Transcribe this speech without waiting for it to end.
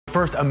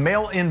First, a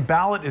mail-in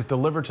ballot is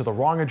delivered to the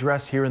wrong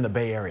address here in the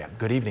Bay Area.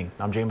 Good evening.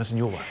 I'm Jamison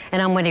Euler.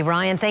 And I'm Wendy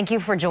Ryan. Thank you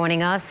for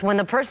joining us. When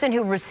the person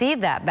who received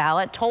that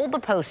ballot told the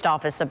post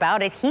office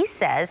about it, he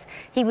says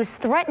he was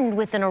threatened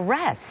with an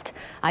arrest.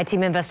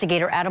 I-Team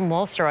investigator Adam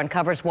Walser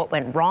uncovers what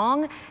went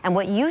wrong and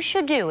what you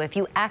should do if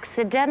you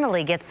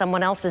accidentally get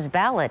someone else's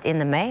ballot in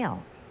the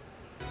mail.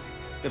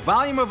 The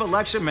volume of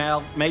election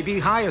mail may be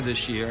higher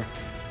this year,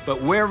 but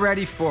we're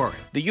ready for it.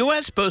 The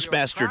U.S.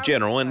 Postmaster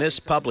General in this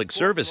public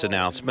service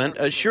announcement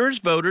assures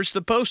voters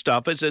the post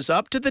office is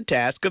up to the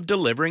task of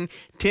delivering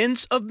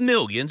tens of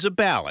millions of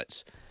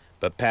ballots.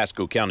 But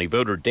Pasco County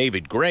voter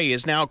David Gray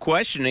is now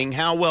questioning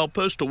how well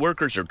postal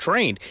workers are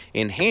trained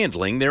in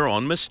handling their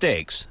own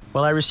mistakes.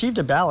 Well, I received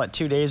a ballot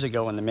 2 days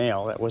ago in the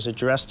mail that was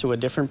addressed to a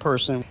different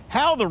person.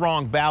 How the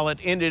wrong ballot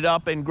ended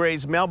up in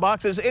Gray's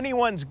mailbox is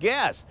anyone's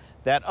guess.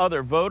 That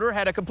other voter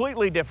had a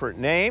completely different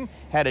name,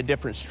 had a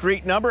different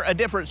street number, a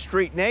different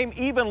street name,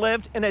 even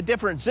lived in a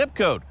different zip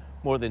code,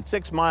 more than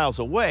 6 miles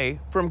away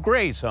from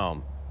Gray's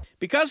home.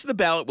 Because the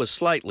ballot was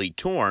slightly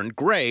torn,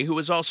 Gray, who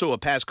is also a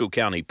Pasco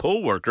County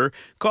poll worker,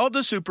 called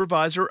the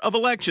supervisor of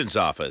elections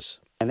office.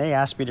 And they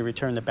asked me to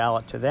return the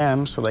ballot to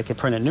them so they could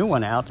print a new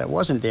one out that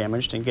wasn't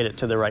damaged and get it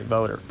to the right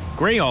voter.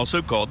 Gray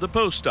also called the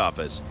post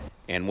office.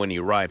 And when he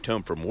arrived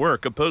home from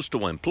work, a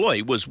postal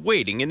employee was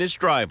waiting in his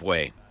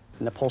driveway.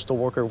 And the postal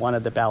worker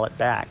wanted the ballot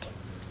back.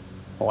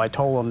 Well, I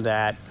told him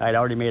that I'd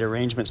already made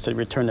arrangements to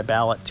return the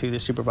ballot to the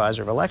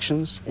supervisor of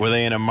elections. Were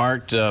they in a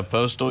marked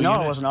postal unit?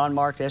 No, it was an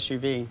unmarked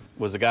SUV.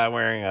 Was the guy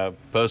wearing a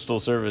postal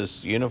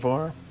service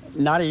uniform?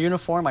 Not a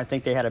uniform. I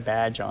think they had a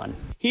badge on.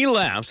 He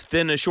laughs.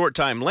 Then a short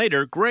time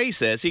later, Gray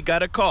says he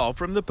got a call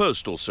from the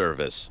Postal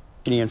Service.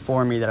 He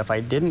informed me that if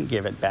I didn't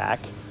give it back,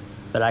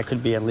 that I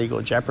could be in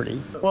legal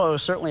jeopardy. Well, it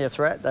was certainly a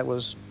threat that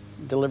was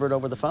delivered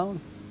over the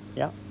phone.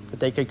 Yeah. That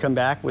they could come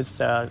back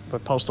with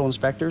postal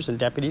inspectors and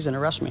deputies and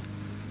arrest me.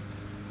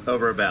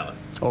 Over a ballot?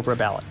 Over a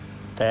ballot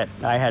that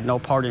I had no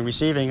part in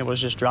receiving. It was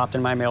just dropped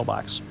in my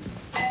mailbox.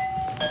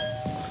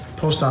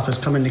 Post office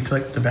coming to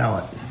collect the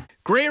ballot.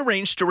 Gray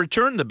arranged to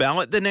return the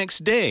ballot the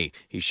next day.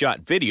 He shot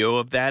video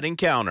of that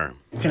encounter.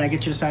 Can I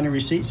get you to sign a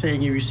receipt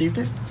saying you received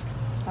it?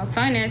 I'll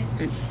sign it,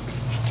 but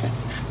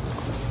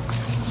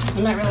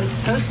I'm not really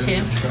supposed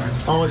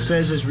to. All it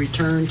says is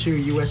return to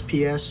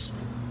USPS,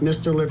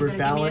 misdelivered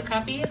ballot. Give me a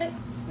copy of it?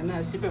 I'm not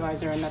a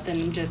supervisor or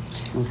nothing, I'm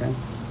just... Okay.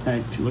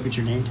 Can I look at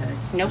your name tag?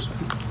 Nope.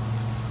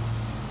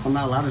 I'm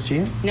not allowed to see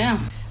it? No.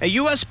 A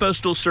U.S.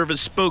 Postal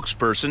Service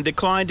spokesperson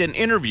declined an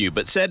interview,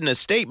 but said in a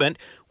statement,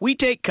 "We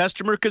take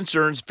customer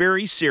concerns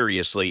very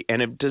seriously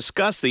and have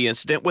discussed the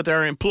incident with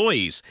our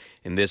employees.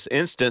 In this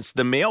instance,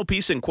 the mail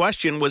piece in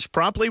question was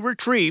promptly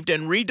retrieved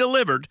and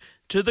redelivered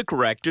to the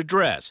correct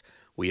address.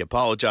 We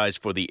apologize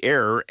for the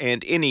error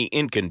and any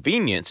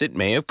inconvenience it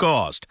may have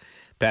caused."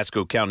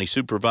 Pasco County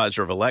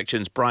Supervisor of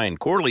Elections Brian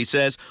Corley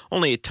says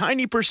only a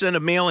tiny percent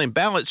of mail-in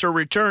ballots are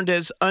returned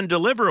as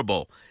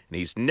undeliverable, and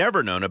he's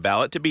never known a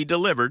ballot to be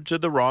delivered to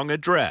the wrong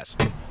address.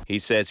 He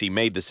says he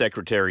made the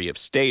Secretary of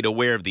State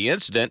aware of the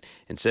incident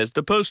and says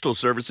the Postal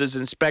Service's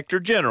Inspector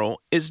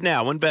General is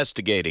now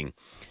investigating.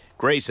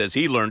 Gray says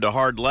he learned a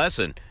hard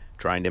lesson,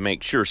 trying to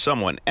make sure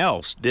someone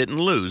else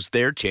didn't lose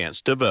their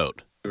chance to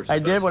vote. I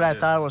did what I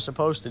thought I was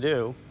supposed to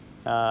do,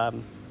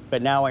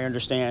 but now I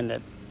understand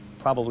that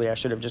probably I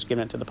should have just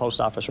given it to the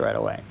post office right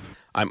away.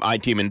 I'm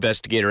I-Team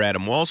investigator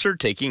Adam Walser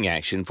taking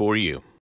action for you.